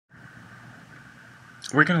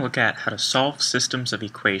we're going to look at how to solve systems of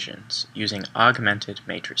equations using augmented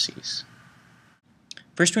matrices.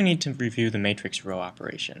 First, we need to review the matrix row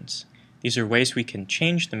operations. These are ways we can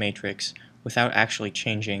change the matrix without actually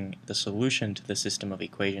changing the solution to the system of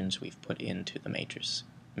equations we've put into the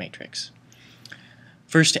matrix.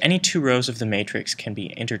 First, any two rows of the matrix can be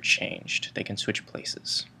interchanged. They can switch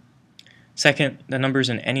places. Second, the numbers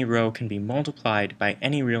in any row can be multiplied by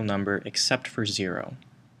any real number except for 0.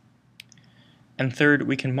 And third,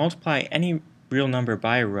 we can multiply any real number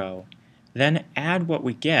by a row, then add what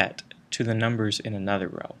we get to the numbers in another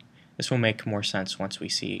row. This will make more sense once we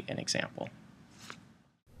see an example.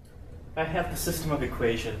 I have the system of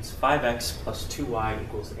equations 5x plus 2y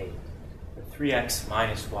equals 8, and 3x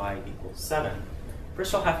minus y equals 7.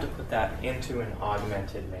 First, I'll have to put that into an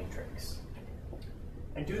augmented matrix.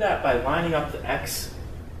 I do that by lining up the x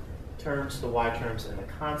terms, the y terms, and the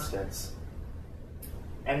constants,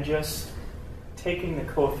 and just taking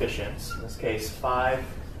the coefficients, in this case 5,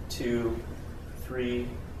 2, 3,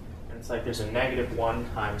 and it's like there's a negative 1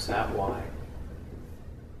 times that y.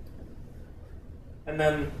 And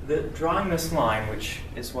then drawing this line, which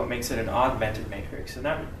is what makes it an augmented matrix, and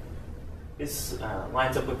that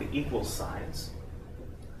lines up with the equal signs.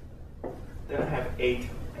 Then I have 8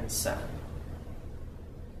 and 7.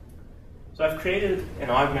 So I've created an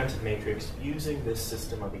augmented matrix using this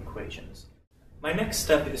system of equations. My next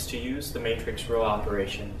step is to use the matrix row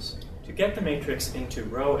operations to get the matrix into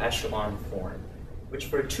row echelon form, which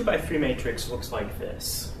for a 2x3 matrix looks like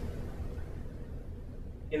this.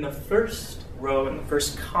 In the first row, in the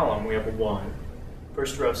first column, we have a 1.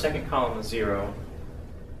 First row, second column, a 0.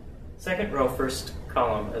 Second row, first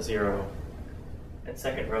column, a 0. And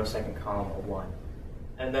second row, second column, a 1.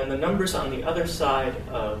 And then the numbers on the other side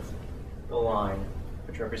of the line,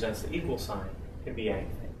 which represents the equal sign, can be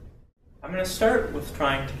anything. I'm going to start with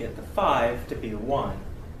trying to get the 5 to be a 1,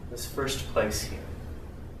 this first place here.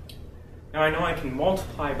 Now I know I can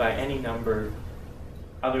multiply by any number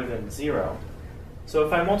other than 0. So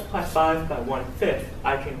if I multiply 5 by 1/5,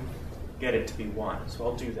 I can get it to be 1. So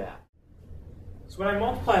I'll do that. So when I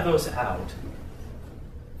multiply those out,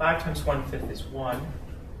 5 times 1/5 is 1.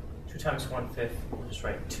 2 times 1/5, we'll just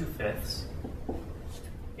write 2/5.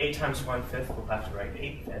 8 times 1/5, we'll have to write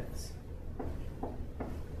 8/5.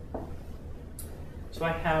 So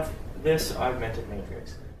I have this augmented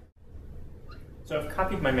matrix. So I've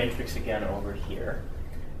copied my matrix again over here.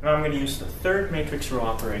 Now I'm going to use the third matrix row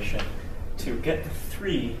operation to get the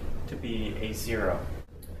 3 to be a 0.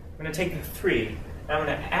 I'm going to take the 3, and I'm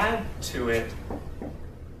going to add to it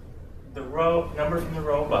the number from the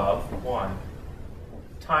row above, 1,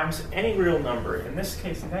 times any real number. In this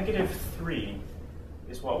case, negative 3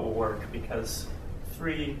 is what will work, because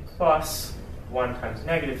 3 plus 1 times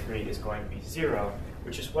negative 3 is going to be 0,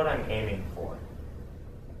 which is what I'm aiming for.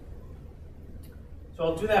 So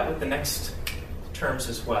I'll do that with the next terms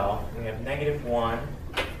as well. We have negative 1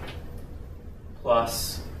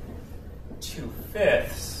 plus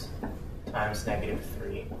 2/5 times negative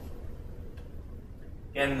 3.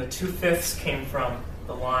 And the 2/5 came from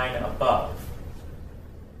the line above.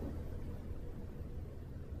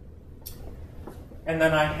 And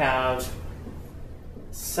then I have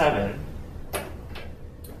 7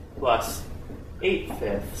 plus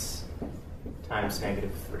 8/5 times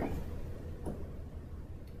negative 3.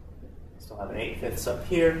 Still have an 8/5 up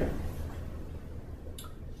here.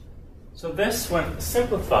 So this one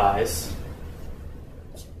simplifies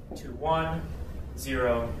to 1,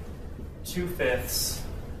 0, 2/5,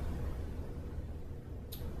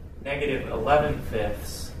 negative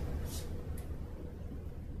 11/5,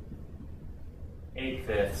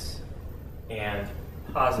 8/5, and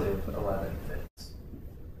positive 11/5.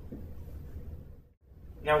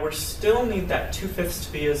 Now we still need that 2/5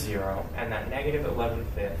 to be a 0 and that negative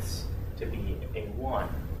 11/5 to be a 1.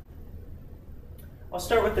 I'll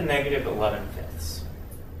start with the negative 11/5.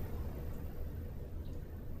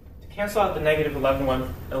 To cancel out the negative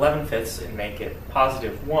 11/5 and make it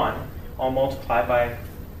positive 1, I'll multiply by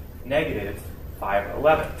negative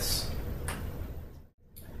 5/11.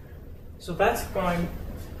 So that's going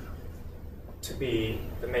to be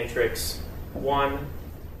the matrix 1,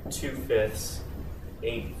 2/5,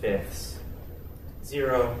 8/5,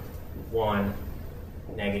 0, 1,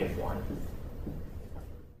 negative 1.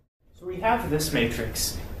 So we have this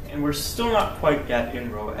matrix, and we're still not quite yet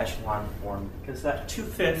in row echelon form, because that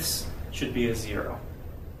 2/5 should be a 0.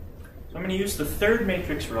 So I'm going to use the third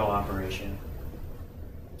matrix row operation.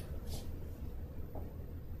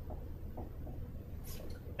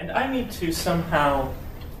 And I need to somehow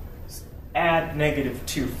add negative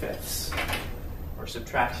 2/5, or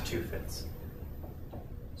subtract 2/5.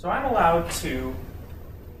 So I'm allowed to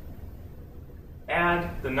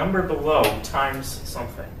add the number below times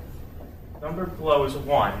something. Number below is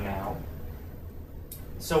 1 now.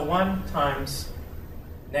 So 1 times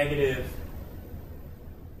negative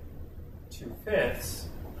 2/5,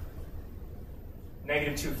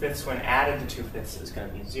 negative 2/5 when added to 2/5 is going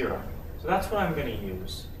to be 0. So that's what I'm going to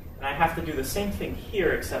use. And I have to do the same thing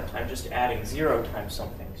here, except I'm just adding 0 times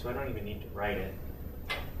something, so I don't even need to write it.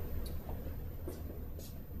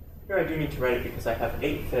 Here I do need to write it because I have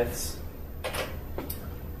 8/5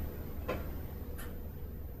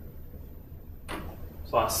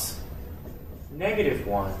 plus negative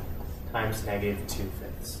 1 times negative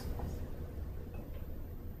 2/5.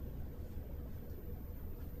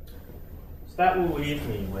 So that will leave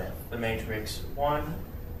me with the matrix 1,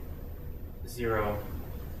 0,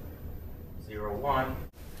 0, 1.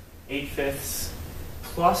 8/5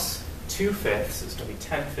 plus 2/5 is going to be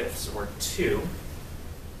 10/5 or 2.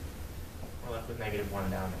 We're left with negative 1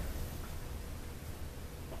 down there.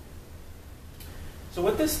 So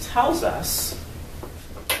what this tells us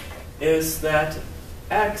is that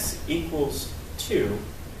x equals 2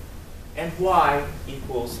 and y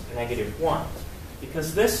equals negative 1.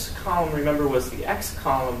 Because this column, remember, was the x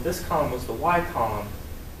column, this column was the y column,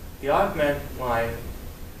 the augment line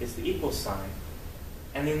is the equal sign,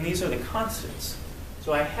 and then these are the constants.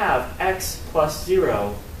 So I have x plus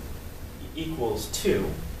 0 equals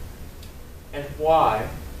 2, and y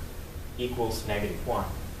equals negative 1.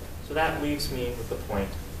 So that leaves me with the point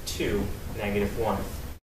 2, negative 1.